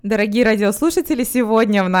Дорогие радиослушатели,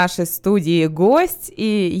 сегодня в нашей студии гость,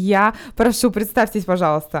 и я прошу, представьтесь,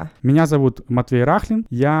 пожалуйста. Меня зовут Матвей Р.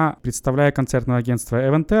 Я представляю концертное агентство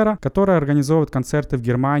Eventerra, которое организовывает концерты в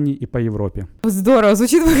Германии и по Европе. Здорово,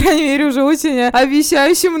 звучит, по крайней мере, уже очень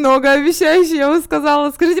обещающе, многообещающе, я бы сказала.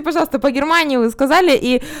 Скажите, пожалуйста, по Германии вы сказали,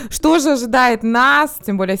 и что же ожидает нас,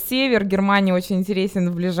 тем более север Германии очень интересен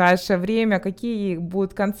в ближайшее время, какие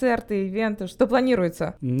будут концерты, ивенты, что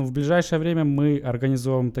планируется? В ближайшее время мы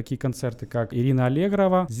организовываем такие концерты, как Ирина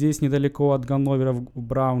Аллегрова. Здесь недалеко от Ганновера в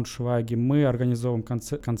Брауншвайге мы организовываем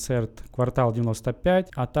концерт «Квартал 95»,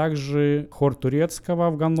 а также хор турецкого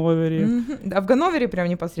в Ганновере. А в Ганновере прям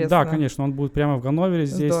непосредственно? Да, конечно, он будет прямо в Ганновере.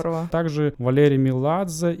 Здесь здорово. Также Валерий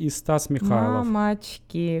Меладзе и Стас Михайлов.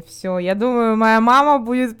 Мамочки, все, я думаю, моя мама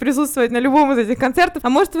будет присутствовать на любом из этих концертов. А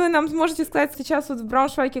может, вы нам сможете сказать сейчас вот в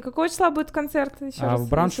Брауншвайге, какого числа будет концерт? В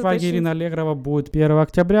Брауншвайге Ирина Аллегрова будет 1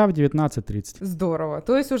 октября в 19:30. Здорово.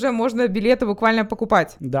 То есть уже можно билеты буквально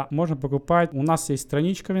покупать? Да, можно покупать. У нас есть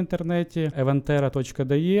страничка в интернете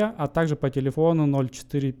eventerra.de, а также по телефону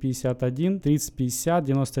 0451 3050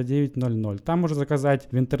 9900. Там можно заказать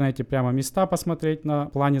в интернете прямо места посмотреть на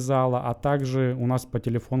плане зала, а также у нас по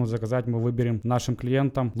телефону заказать, мы выберем нашим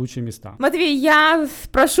клиентам лучшие места. Матвей, я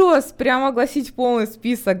прошу вас прямо огласить полный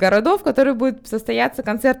список городов, в которые будет состояться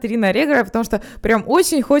концерт Ирины Аллегровой, потому что прям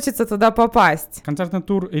очень хочется туда попасть. Концертный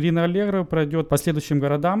тур Ирины Аллегровой пройдет по следующим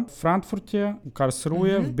городам: в Франкфурте, в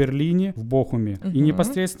Карлсруhe, в Берлине, в Бохуме. И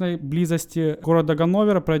непосредственной близости города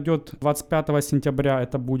Ганновера пройдет 25 сентября,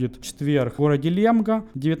 это будет четверг, в городе Лемго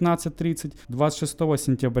 19:30, 26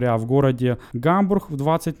 сентября в городе Гамбург в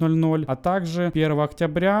 20:00, а также 1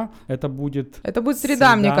 октября это будет... Это будет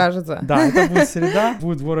среда, мне кажется. Да, это будет среда,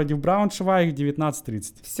 будет в городе Брауншвайг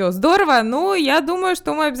 19:30. Все, здорово, ну, я думаю,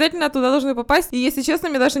 что мы обязательно туда должны попасть, и, если честно,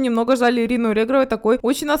 мне даже немного жаль Ирину Аллегровой, такой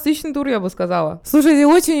очень насыщенный тур, я бы сказала. Слушайте,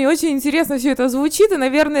 очень-очень интересно все это звучит, и,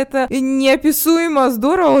 наверное, это неописуемо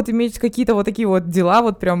здорово вот иметь какие-то вот такие вот дела,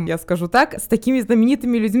 вот прям, я скажу так, с такими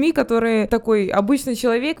знаменитыми людьми, которые такой обычный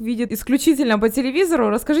человек видит исключительно по телевизору.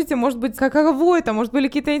 Расскажите, может быть, каково это, может, были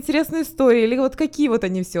какие-то интересные истории, или вот какие вот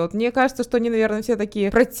они все? Вот мне кажется, что они, наверное, все такие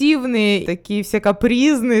противные, такие все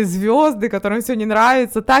капризные звезды, которым все не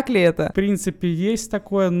нравится. Так ли это? В принципе, есть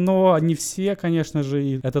такое, но не все, конечно же,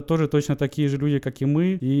 и это тоже точно такие же люди, как и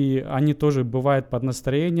мы, и они тоже бывают под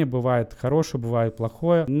настроение, бывает хорошее, бывает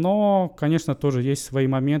плохое, но, конечно, тоже есть свои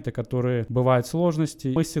моменты, которые бывают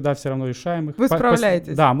сложности. Мы всегда все равно решаем их. Вы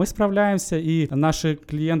справляетесь? Да, мы справляемся, и наши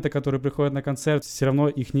клиенты, которые приходят на концерт, все равно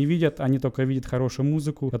их не видят, они только видят хорошую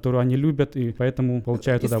музыку, которую они любят, и поэтому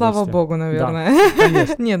получают удовольствие. Слава богу, наверное. Да,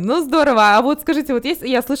 конечно. Нет, ну здорово. А вот скажите, вот есть,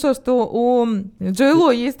 я слышала, что у Джей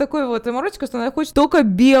Ло есть такой вот заморочка, что она хочет только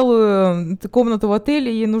белую комнату в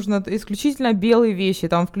отеле, ей нужно исключительно белые вещи,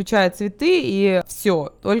 там включая цветы и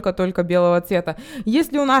все, только белого цвета.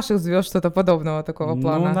 Есть ли у наших звезд что-то подобного такого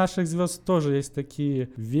плана? Ну, у наших звезд тоже есть такие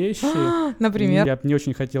вещи. Например? Я не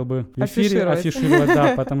очень хотел бы в эфире афишировать,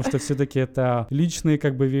 да, потому что все-таки это личные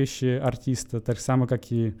как бы вещи артиста, так же самое,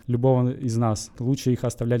 как и любого из нас. Лучше их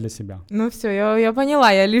оставлять для себя. Ну все, я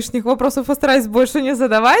поняла, я лишних вопросов постараюсь больше не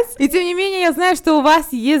задавать. И тем не менее, я знаю, что у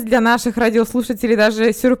вас есть для наших радиослушателей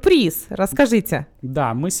даже сюрприз. Расскажите.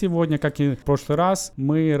 Да, мы сегодня, как и в прошлый раз,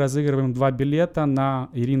 мы разыгрываем 2 билета на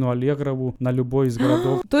Ирину Аллегрову на любой из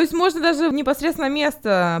городов. То есть можно даже непосредственно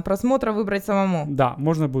место просмотра выбрать самому? Да,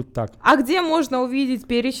 можно будет так. А где можно увидеть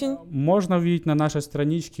перечень? Можно увидеть на нашей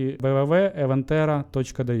страничке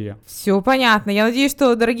www.eventerra.de. Все понятно. Я надеюсь,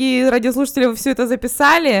 что, дорогие радиослушатели, вы все это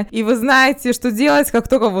записали, и вы знаете, что делать, как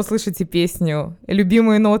только вы услышите песню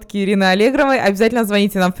 «Любимые нотки» Ирины Аллегровой. Обязательно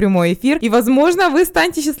звоните нам в прямой эфир, и, возможно, вы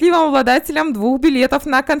станете счастливым обладателем 2 билетов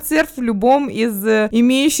на концерт в любом из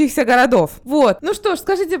имеющихся городов. Вот. Ну что ж,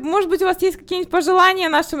 скажите, может быть, у вас есть какие-нибудь пожелания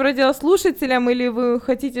нашим радиослушателям, или вы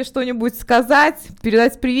хотите что-нибудь сказать,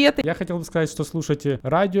 передать приветы? Я хотел бы сказать, что слушайте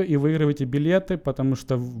радио и выигрывайте билеты, потому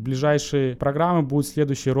что в ближайшие программы будут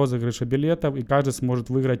следующие розыгрыши билетов, и каждый сможет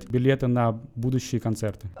выиграть билеты на будущие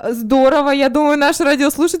концерты. Здорово, я думаю, наши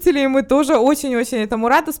радиослушатели, мы тоже очень-очень этому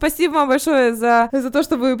рады. Спасибо вам большое за то,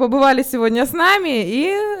 что вы побывали сегодня с нами,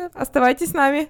 и оставайтесь с нами.